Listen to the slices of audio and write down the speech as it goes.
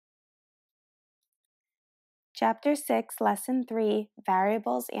Chapter 6, Lesson 3,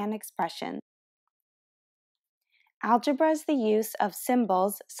 Variables and Expressions. Algebra is the use of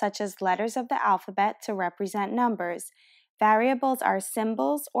symbols, such as letters of the alphabet, to represent numbers. Variables are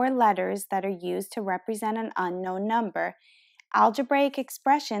symbols or letters that are used to represent an unknown number. Algebraic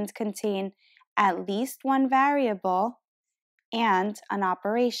expressions contain at least one variable and an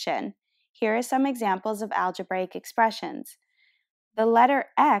operation. Here are some examples of algebraic expressions. The letter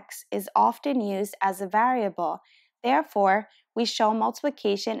x is often used as a variable. Therefore, we show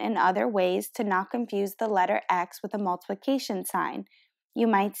multiplication in other ways to not confuse the letter x with a multiplication sign. You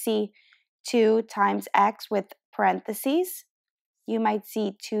might see 2 times x with parentheses. You might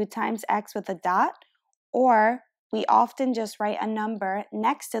see 2 times x with a dot, or we often just write a number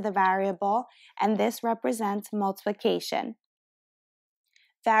next to the variable, and this represents multiplication.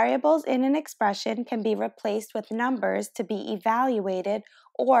 Variables in an expression can be replaced with numbers to be evaluated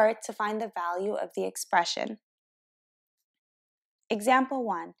or to find the value of the expression. Example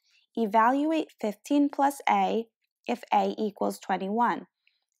 1. Evaluate 15 plus a if a equals 21.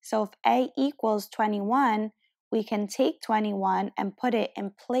 So if a equals 21, we can take 21 and put it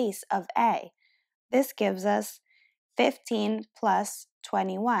in place of a. This gives us 15 plus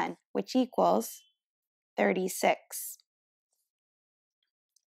 21, which equals 36.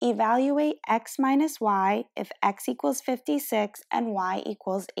 Evaluate x minus y if x equals 56 and y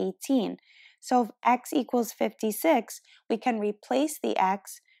equals 18. So if x equals 56, we can replace the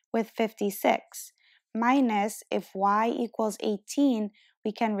x with 56. Minus, if y equals 18,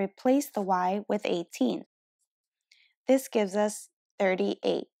 we can replace the y with 18. This gives us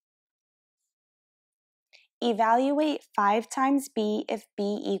 38. Evaluate 5 times b if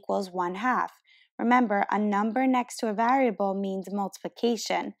b equals 1/2. Remember, a number next to a variable means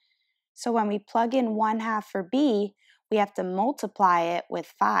multiplication. So when we plug in 1/2 for b, we have to multiply it with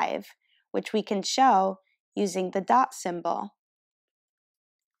 5, which we can show using the dot symbol.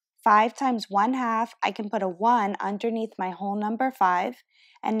 5 times 1/2, I can put a 1 underneath my whole number 5.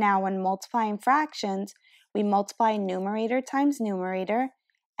 And now when multiplying fractions, we multiply numerator times numerator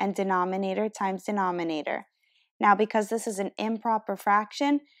and denominator times denominator. Now because this is an improper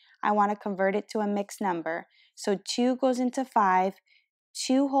fraction, I want to convert it to a mixed number. So 2 goes into 5,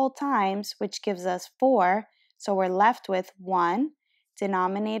 2 whole times, which gives us 4. So we're left with 1.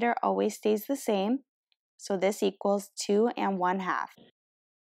 Denominator always stays the same. So this equals 2 and 1/2.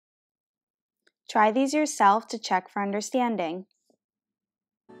 Try these yourself to check for understanding.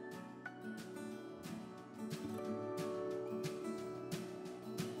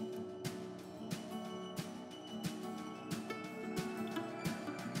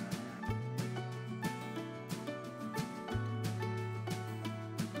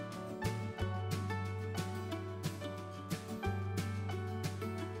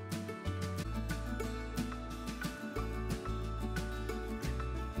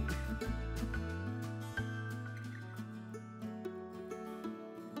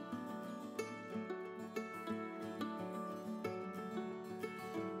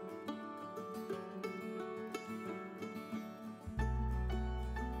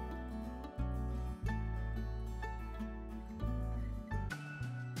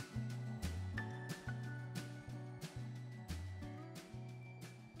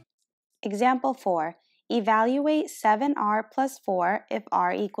 Example 4. Evaluate 7r plus 4 if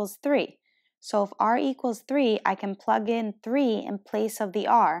r equals 3. So if r equals 3, I can plug in 3 in place of the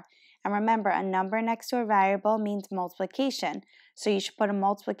r. And remember, a number next to a variable means multiplication. So you should put a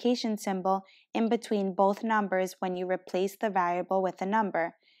multiplication symbol in between both numbers when you replace the variable with a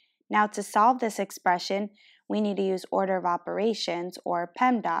number. Now to solve this expression, we need to use order of operations, or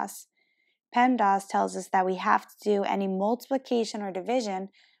Pemdas. Pemdas tells us that we have to do any multiplication or division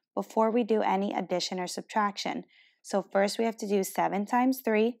before we do any addition or subtraction. So first we have to do 7 times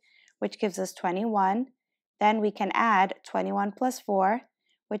 3, which gives us 21. Then we can add 21 plus 4,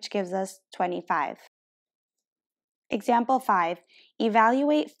 which gives us 25. Example 5.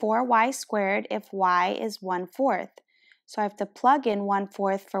 Evaluate 4y squared if y is 1/4. So I have to plug in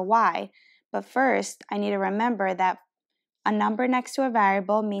 1/4 for y. But first, I need to remember that a number next to a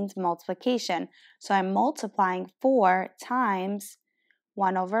variable means multiplication. So I'm multiplying 4 times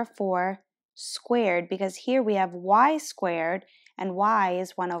 1/4 squared, because here we have y squared and y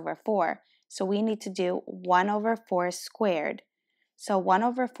is 1/4. So we need to do 1/4 squared. So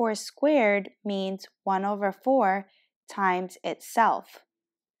 1/4 squared means 1/4 times itself.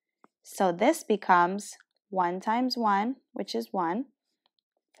 So this becomes 1 times 1, which is 1,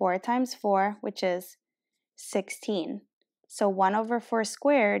 4 times 4, which is 16. So 1/4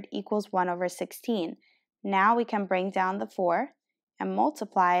 squared equals 1/16. Now we can bring down the 4 and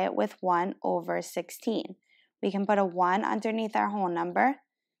multiply it with 1/16, We can put a 1 underneath our whole number.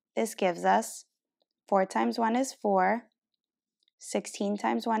 This gives us 4 times 1 is 4, 16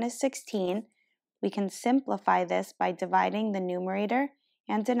 times 1 is 16. We can simplify this by dividing the numerator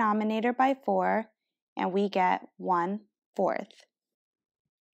and denominator by 4, and we get 1/4.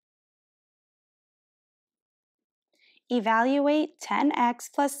 Evaluate 10x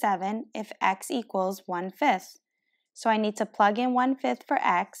plus 7 if x equals 1/5. So I need to plug in 1/5 for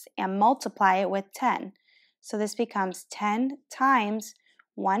x and multiply it with 10. So this becomes 10 times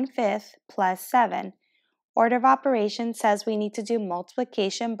 1/5 plus 7. Order of operations says we need to do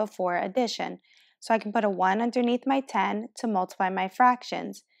multiplication before addition. So I can put a 1 underneath my 10 to multiply my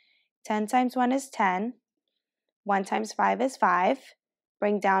fractions. 10 times 1 is 10. 1 times 5 is 5.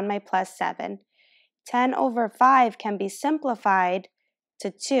 Bring down my plus 7. 10 over 5 can be simplified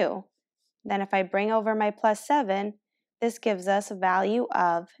to 2. Then if I bring over my plus 7, this gives us a value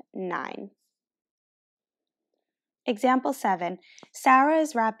of 9. Example 7. Sarah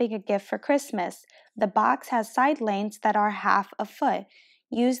is wrapping a gift for Christmas. The box has side lengths that are half a foot.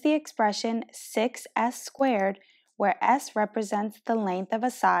 Use the expression 6s squared, where s represents the length of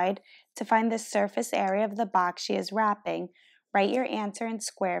a side, to find the surface area of the box she is wrapping. Write your answer in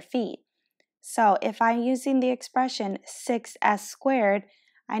square feet. So if I'm using the expression 6s squared,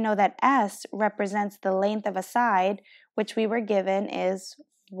 I know that s represents the length of a side, which we were given is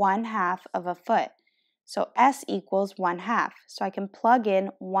 1/2 of a foot. So s equals 1/2. So I can plug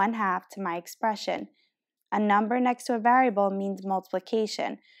in 1/2 to my expression. A number next to a variable means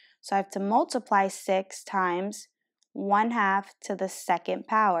multiplication. So I have to multiply 6 times 1/2 to the second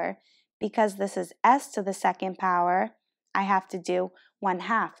power. Because this is s to the second power, I have to do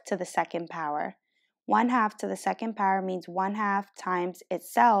 1/2 to the second power. 1/2 to the second power means 1/2 times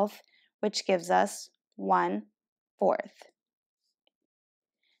itself, which gives us 1/4.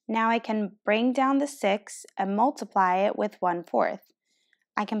 Now I can bring down the 6 and multiply it with 1/4.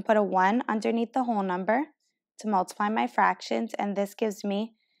 I can put a 1 underneath the whole number to multiply my fractions, and this gives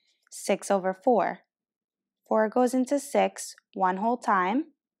me 6/4. 4 goes into 6 one whole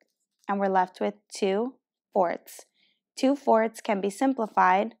time, and we're left with 2/4. 2/4 can be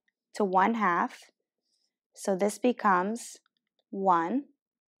simplified to 1/2, so this becomes 1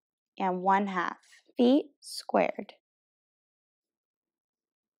 and 1/2 feet squared.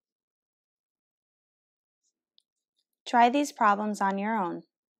 Try these problems on your own.